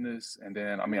 fitness, and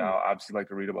then I obviously like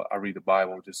to I read the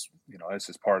Bible. Just it's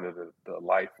just part of the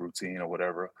life routine or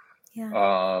whatever.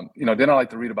 Yeah. Then I like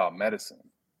to read about medicine,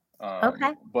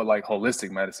 Okay. but like holistic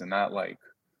medicine, not like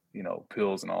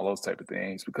pills and all those type of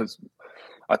things, because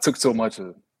I took so much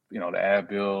of the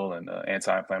Advil and the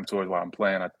anti-inflammatories while I'm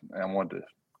playing. I wanted to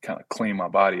kind of clean my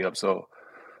body up. So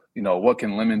what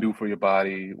can lemon do for your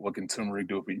body? What can turmeric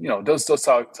do for you? Those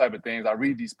type of things. I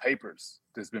read these papers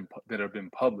that have been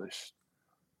published,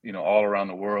 all around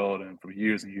the world and for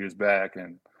years and years back,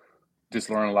 and just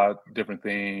learn a lot of different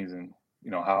things, and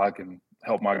how I can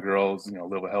help my girls,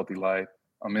 live a healthy life.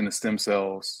 I'm into stem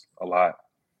cells a lot,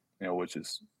 which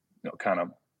is kind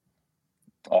of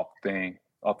off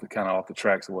the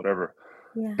tracks or whatever.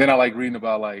 Yeah. Then I like reading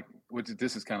about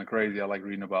this is kind of crazy. I like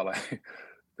reading about like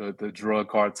the drug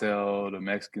cartel, the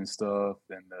Mexican stuff,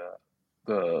 and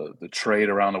the trade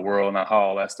around the world and how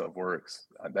all that stuff works.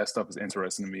 That stuff is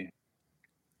interesting to me.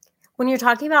 When you're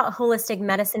talking about holistic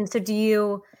medicine, so do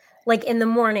you like in the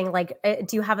morning, like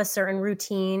do you have a certain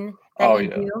routine that you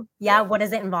do? Yeah. What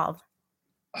does it involve?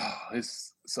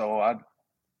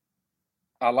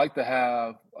 I like to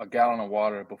have a gallon of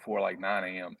water before like 9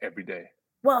 a.m. every day.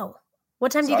 Whoa.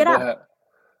 What time do So you get up?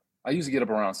 I usually get up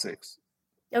around 6.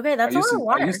 Okay, that's a lot of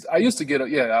water. I used to get up.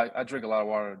 Yeah, I drink a lot of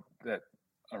water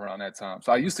around that time.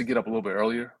 So I used to get up a little bit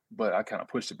earlier, but I kind of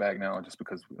pushed it back now just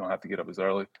because we don't have to get up as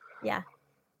early. Yeah.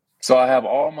 So I have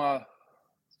all my,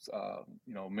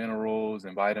 minerals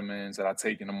and vitamins that I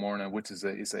take in the morning, which is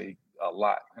a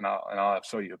lot, and I'll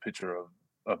show you a picture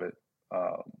of it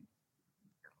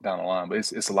down the line. But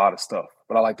it's a lot of stuff.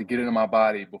 But I like to get it in my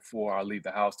body before I leave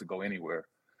the house to go anywhere,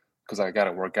 because I got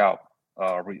to work out.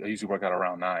 I usually work out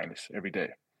around 9ish every day.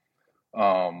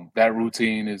 That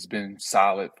routine has been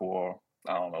solid for,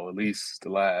 I don't know, at least the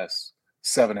last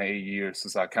 7 to 8 years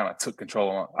since I kind of took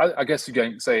control. I guess you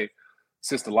can say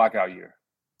since the lockout year.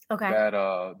 Okay.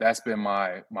 That's been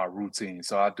my routine.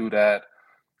 So I do that.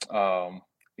 I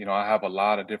have a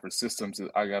lot of different systems.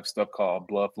 I have stuff called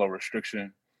blood flow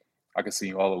restriction. I can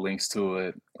see all the links to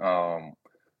it.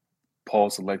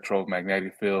 Pulse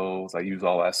electromagnetic fields. I use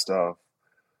all that stuff.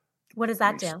 What does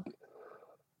that do?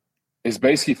 It's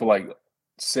basically for like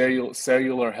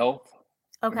cellular health.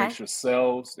 Okay. It makes your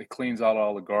cells, it cleans out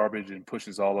all the garbage and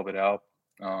pushes all of it out.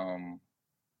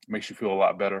 Makes you feel a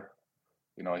lot better.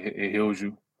 It heals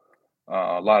you.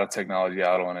 A lot of technology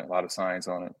out on it, a lot of science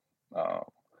on it.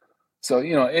 So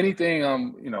anything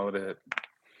that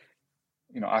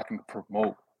I can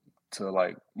promote to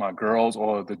like my girls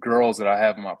or the girls that I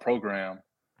have in my program.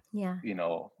 Yeah.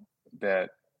 That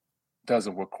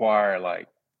doesn't require like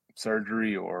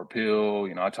surgery or a pill.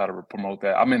 I try to promote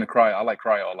that. I'm into cryo. I like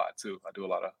cryo a lot too. I do a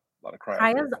lot of cryo.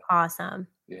 Cryo's awesome.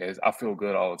 Yeah, I feel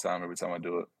good all the time every time I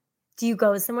do it. Do you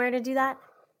go somewhere to do that?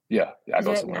 Yeah, I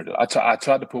go somewhere to do it. I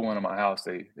tried to put one in my house.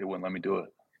 They wouldn't let me do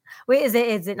it. Wait, is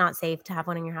it not safe to have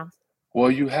one in your house? Well,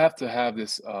 you have to have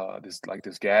this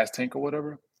gas tank or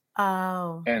whatever.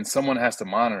 Oh. And someone has to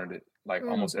monitor it like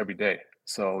almost every day.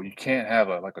 So you can't have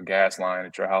a gas line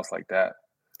at your house like that.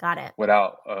 Got it.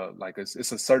 Without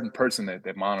it's a certain person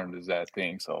that monitors that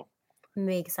thing. So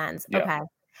makes sense. Yeah. Okay.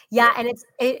 Yeah, and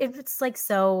it's like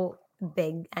so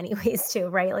big anyways too,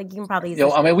 right? Like you can probably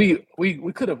use I mean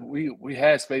we could have we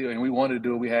had space and we wanted to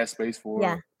do it. We had space for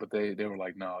it, but they were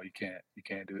like, no, you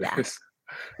can't do this.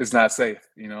 It's not safe,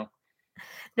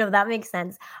 No, that makes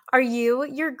sense. Are you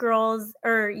your girls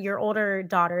or your older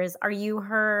daughters, are you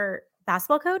her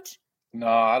basketball coach? No,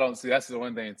 I don't see. That's the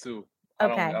one thing too.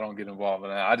 Okay. I don't get involved in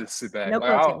that. I just sit back. No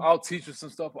like coaching. I'll teach her some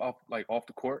stuff off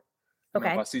the court.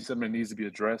 Okay. If I see something that needs to be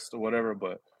addressed or whatever,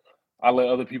 but I let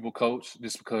other people coach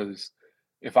just because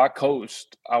if I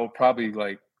coached, I would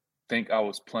probably think I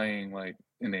was playing like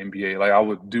in the NBA. Like I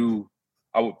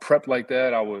would prep like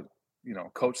that. I would,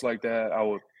 coach like that. I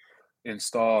would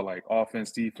install like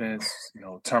offense, defense,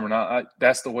 terminology.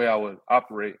 That's the way I would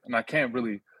operate. And I can't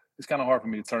really, it's kind of hard for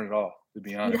me to turn it off, to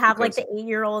be honest. You'd have like the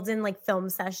 8-year-olds in like film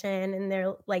session and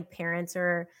their like parents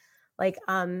are like,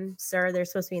 sir, they're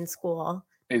supposed to be in school.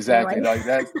 Exactly. Like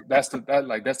that's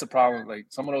the problem. Like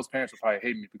some of those parents would probably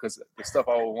hate me because the stuff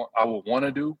I would want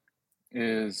to do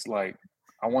is like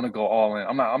I want to go all in.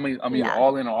 I'm either Yeah.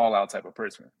 all in or all out type of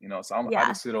person, So I Yeah.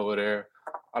 just sit over there.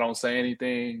 I don't say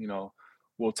anything.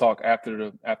 We'll talk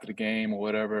after the game or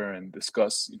whatever and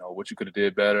discuss, what you could have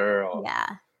did better. Yeah.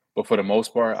 But for the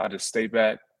most part, I just stay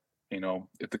back.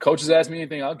 If the coaches ask me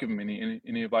anything, I'll give them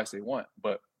any advice they want.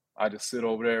 But I just sit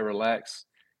over there, relax,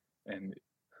 and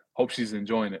hope she's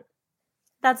enjoying it.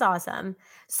 That's awesome.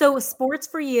 So sports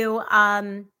for you,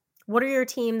 what are your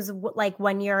teams like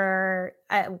when you're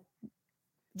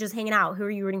just hanging out? Who are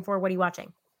you rooting for? What are you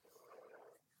watching?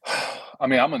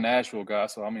 I'm a Nashville guy,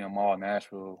 so I'm all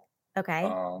Nashville. Okay.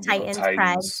 Titans, Preds.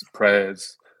 Titans,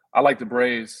 Preds. I like the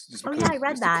Braves just Oh yeah, I because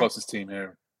read it's the that. closest team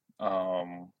here.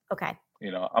 Um, Okay.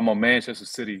 I'm a Manchester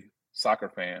City soccer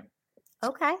fan.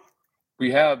 Okay. We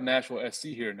have Nashville SC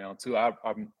here now too.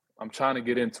 I'm trying to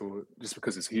get into it just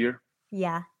because it's here.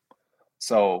 Yeah.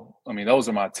 So those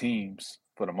are my teams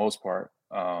for the most part.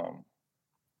 I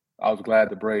was glad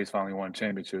the Braves finally won a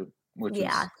championship, which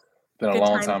Yeah. has been a Good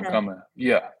long time time to coming.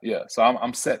 Yeah, yeah. So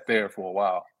I'm set there for a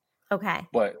while. Okay.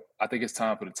 But I think it's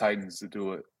time for the Titans to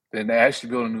do it. Then they actually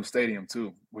built a new stadium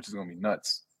too, which is going to be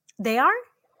nuts. They are?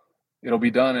 It'll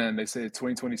be done in, they say,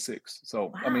 2026. So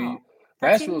Wow.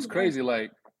 That's Nashville is even good. crazy.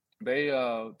 Like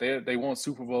they won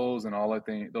Super Bowls and all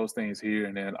those things here,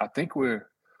 and then I think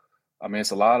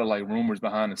it's a lot of like rumors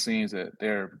behind the scenes that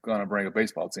they're gonna bring a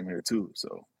baseball team here too.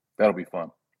 So that'll be fun.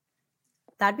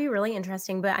 That'd be really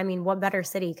interesting. But what better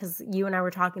city? Because you and I were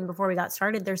talking before we got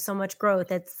started. There's so much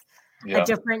growth. It's a Yeah.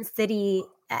 different city.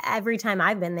 Every time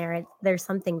I've been there, there's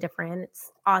something different.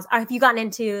 It's awesome. Have you gotten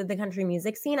into the country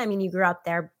music scene? You grew up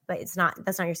there, but that's not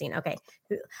your scene. Okay.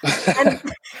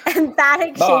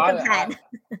 Emphatic No, shake of head.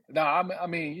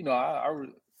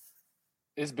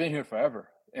 it's been here forever,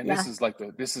 and Yeah.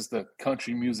 this is the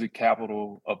country music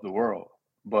capital of the world.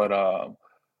 But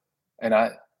and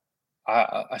I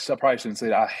probably shouldn't say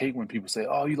that. I hate when people say,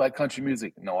 "Oh, you like country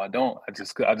music." No, I don't. I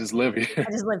just live here.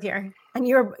 I just live here. And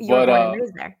you were But born and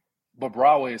raised there. but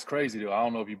Broadway is crazy though. I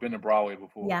don't know if you've been to Broadway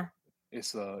before. Yeah.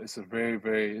 It's a it's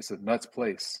a nuts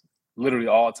place. Literally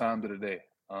all times of the day.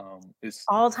 It's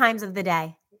All times of the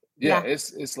day. Yeah, Yeah.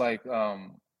 it's like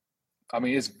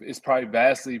it's probably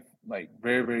vastly like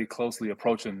very, very closely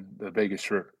approaching the Vegas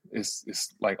Strip.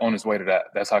 It's like on its way to that.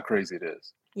 That's how crazy it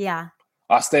is. Yeah.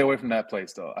 I stay away from that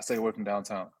place though. I stay away from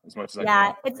downtown as much as I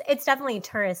Yeah. can. It's definitely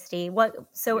touristy.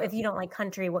 If you don't like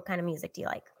country, what kind of music do you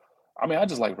like? I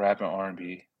just like rap and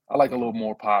R&B. I like a little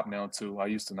more pop now too. I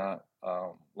used to not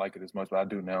like it as much, but I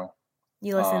do now.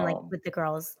 You listen Um, with the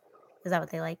girls. Is that what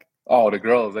they like? oh, the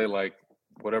girls, they like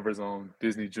whatever's on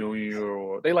Disney Junior,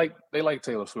 or they like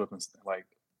Taylor Swift and like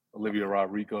Olivia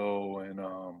Rodrigo and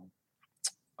um,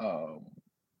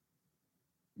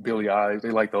 Billie Eilish.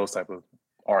 They like those type of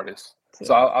artists. Cute.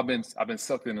 So I've been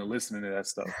sucked into listening to that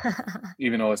stuff,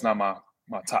 even though it's not my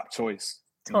top choice.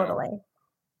 Totally.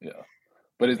 Yeah,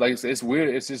 but it's like it's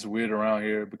weird. It's just weird around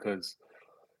here because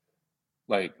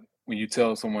like when you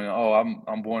tell someone, "Oh,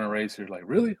 I'm born and raised here," like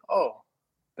really? Oh,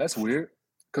 that's weird.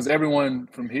 Because everyone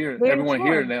Very here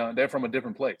true. now, they're from a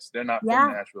different place. They're not from Yeah.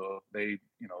 Nashville. They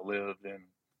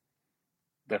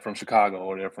they're from Chicago,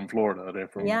 or they're from Florida, or they're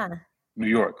from Yeah. New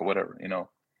York or whatever.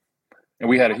 And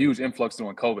we had a huge influx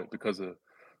during COVID because of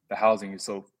the housing is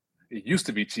so. It used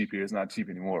to be cheap here. It's not cheap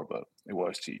anymore, but it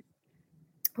was cheap.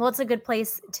 Well, it's a good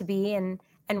place to be and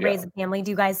Yeah, raise a family.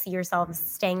 Do you guys see yourselves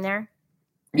staying there?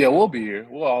 yeah, we'll be here.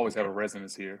 We'll always have a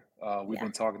residence here. We've Yeah.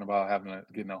 been talking about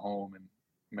getting a home and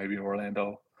maybe in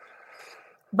Orlando.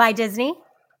 By Disney?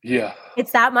 Yeah,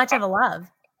 It's that much of a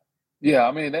love. yeah.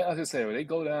 As I say, they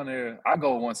go down there. I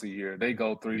go once a year. They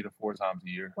go 3 to 4 times a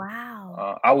year.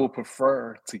 Wow. I would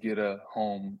prefer to get a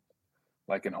home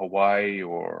like in Hawaii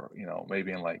or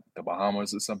maybe in like the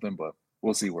Bahamas or something, but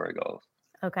we'll see where it goes.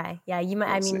 Okay. Yeah, you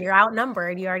might We'll see. you're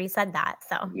outnumbered. You already said that.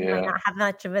 So you might Yeah, not have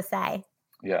much of a say.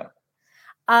 yeah.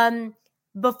 Um,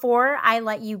 Before I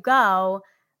let you go,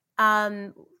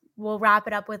 um, we'll wrap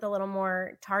it up with a little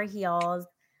more Tar Heels.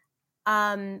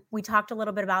 We talked a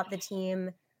little bit about the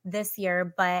team this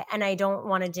year, and I don't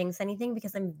want to jinx anything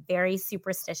because I'm very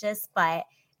superstitious, but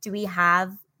do we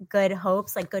have good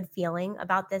hopes, like good feeling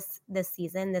about this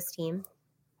season, this team?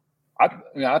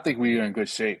 I think we are in good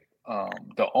shape.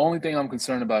 The only thing I'm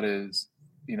concerned about is,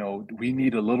 we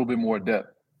need a little bit more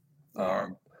depth. Yeah.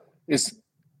 It's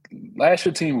Last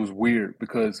year team was weird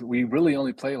because we really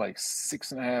only play like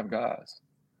 6.5 guys.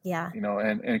 Yeah.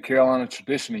 And Carolina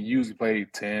traditionally usually play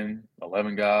 10,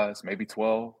 11 guys, maybe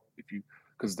 12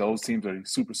 because those teams are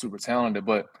super, super talented.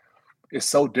 But it's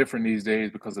so different these days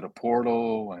because of the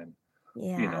portal and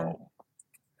Yeah.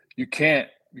 you can't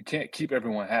keep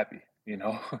everyone happy.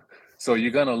 So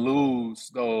you're gonna lose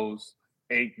those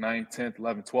 8th, 9th, 10th,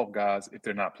 11th, 12th guys if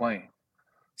they're not playing.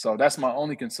 So that's my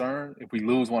only concern. If we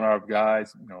lose one of our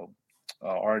guys,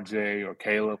 RJ or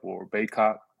Caleb or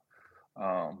Baycott,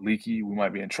 Leaky, we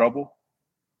might be in trouble.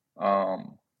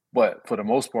 But for the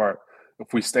most part,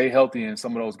 if we stay healthy and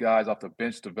some of those guys off the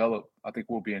bench develop, I think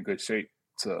we'll be in good shape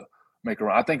to make a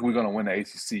run. I think we're going to win the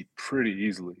ACC pretty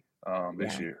easily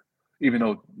this year. Even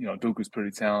though, Duke is pretty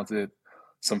talented.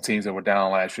 Some teams that were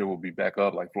down last year will be back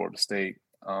up, like Florida State.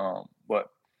 But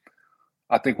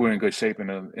I think we're in good shape in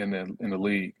the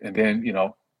league. And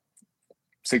then,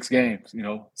 6 games,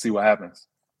 see what happens.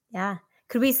 Yeah.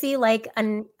 Could we see like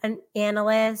an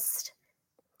analyst,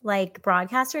 like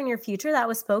broadcaster in your future that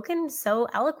was spoken so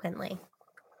eloquently?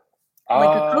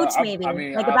 Like a coach, maybe.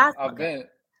 Like a basketball coach.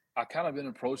 I kind of been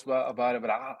approached about it,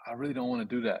 but I really don't want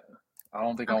to do that. I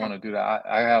don't think I want to do that.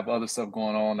 I have other stuff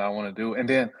going on that I want to do. And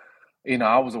then,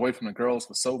 I was away from the girls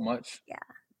for so much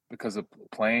because of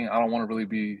playing. I don't want to really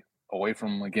be away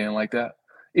from them again like that,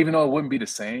 even though it wouldn't be the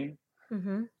same.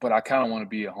 Mm-hmm. But I kind of want to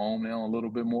be at home now a little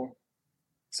bit more.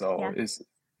 So it's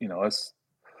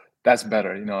that's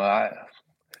better.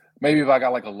 Maybe if I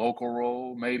got like a local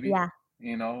role, maybe,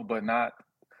 but not.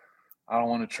 I don't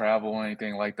want to travel or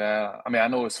anything like that. I mean, I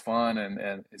know it's fun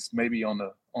and it's maybe on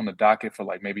the docket for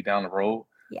like maybe down the road.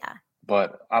 Yeah.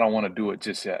 But I don't want to do it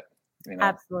just yet.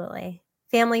 Absolutely.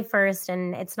 Family first,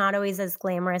 and it's not always as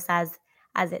glamorous as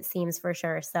it seems for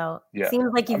sure. So it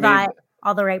seems like you've got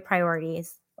all the right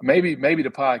priorities. Maybe the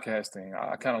podcasting.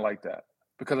 I kind of like that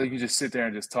because you can just sit there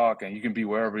and just talk, and you can be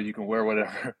wherever, you can wear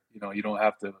whatever. You don't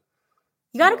have to.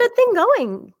 You got a good thing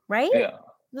going, right? Yeah.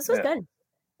 This was good.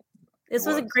 This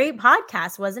was a great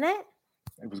podcast, wasn't it?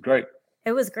 It was great.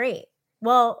 It was great.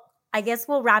 Well, I guess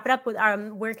we'll wrap it up with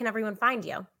where can everyone find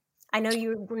you? I know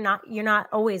you're not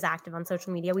always active on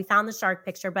social media. We found the shark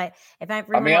picture, but if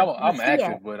everyone I'm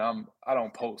active, but I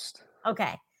don't post.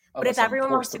 Okay. But if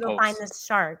everyone wants to go find this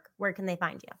shark, where can they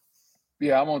find you?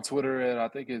 Yeah, I'm on Twitter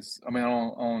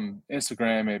on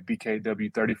Instagram at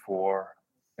BKW34.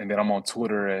 And then I'm on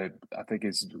Twitter at, I think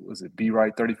was it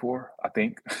Wright 34, I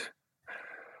think.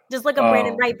 Just look up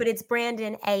Brandan Wright, but it's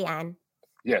Brandan A.N.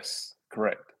 Yes,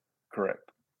 correct.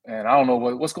 And I don't know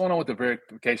what's going on with the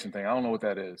verification thing. I don't know what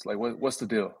that is. Like, what's the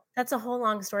deal? That's a whole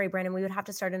long story, Brandan. We would have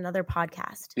to start another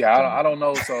podcast. Yeah, I don't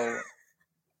know. So,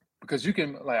 because you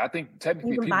can, like, I think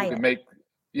technically people can make,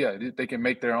 they can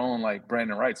make their own, like,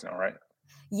 Brandan Wrights now, right?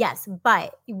 Yes,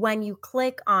 but when you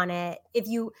click on it,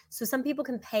 so some people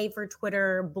can pay for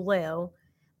Twitter Blue,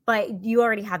 but you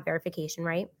already have verification,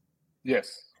 right?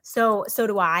 Yes. So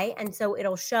do I. And so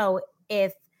it'll show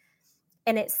and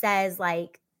it says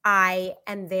like, I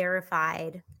am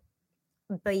verified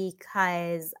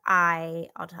because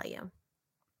I'll tell you.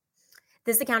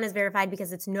 This account is verified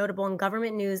because it's notable in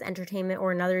government news, entertainment,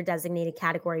 or another designated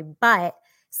category. But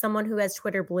someone who has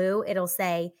Twitter Blue, it'll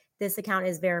say this account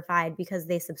is verified because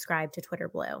they subscribe to Twitter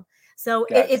Blue. So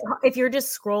if you're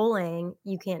just scrolling,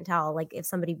 you can't tell like if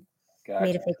somebody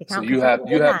made a fake account. So you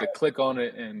have to click on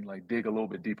it and like dig a little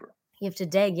bit deeper. You have to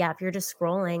dig. Yeah. If you're just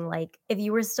scrolling, like if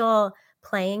you were still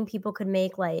playing, people could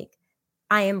make like,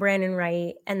 I am Brandan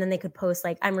Wright. And then they could post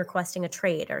like, I'm requesting a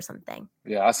trade or something.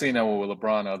 Yeah. I seen that one with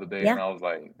LeBron the other day and I was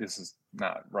like, this is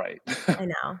not right. I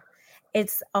know.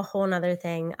 It's a whole nother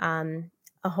thing.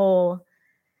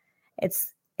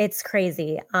 It's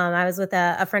crazy. I was with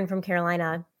a friend from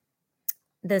Carolina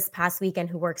this past weekend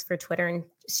who works for Twitter, and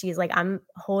she's like, I'm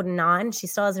holding on. She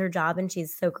still has her job and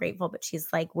she's so grateful, but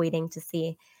she's like waiting to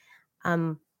see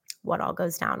what all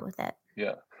goes down with it.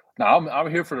 Yeah. Now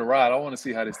I'm here for the ride. I want to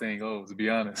see how this thing goes, to be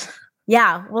honest.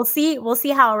 Yeah, we'll see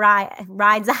how it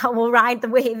rides out. We'll ride the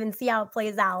wave and see how it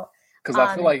plays out. Because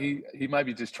I feel like he might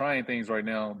be just trying things right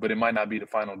now, but it might not be the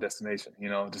final destination,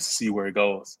 just to see where it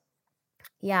goes.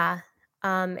 Yeah.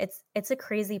 It's a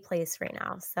crazy place right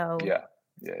now. So yeah,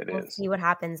 it we'll is. See what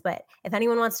happens. But if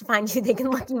anyone wants to find you, they can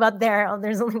look you up there.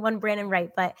 There's only one Brandan Wright,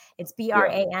 but it's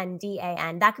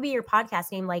Brandan. That could be your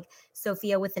podcast name, like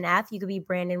Sophia with an F. You could be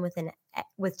Brandan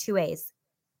with 2 A's.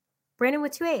 Brandan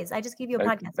with 2 A's. I just gave you a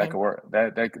podcast name. That could work.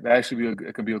 That actually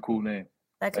it could be a cool name.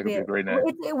 That could be a great name.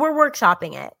 We're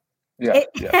workshopping it. Yeah.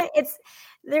 It's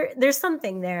there's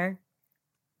something there.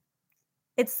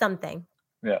 It's something.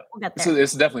 Yeah. We'll get there. So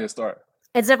it's definitely a start.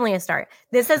 It's definitely a start.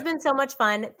 This has been so much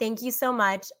fun. Thank you so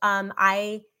much.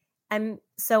 I am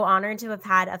so honored to have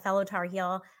had a fellow Tar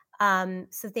Heel.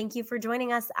 So thank you for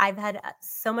joining us. I've had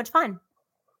so much fun.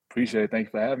 Appreciate it.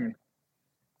 Thanks for having me.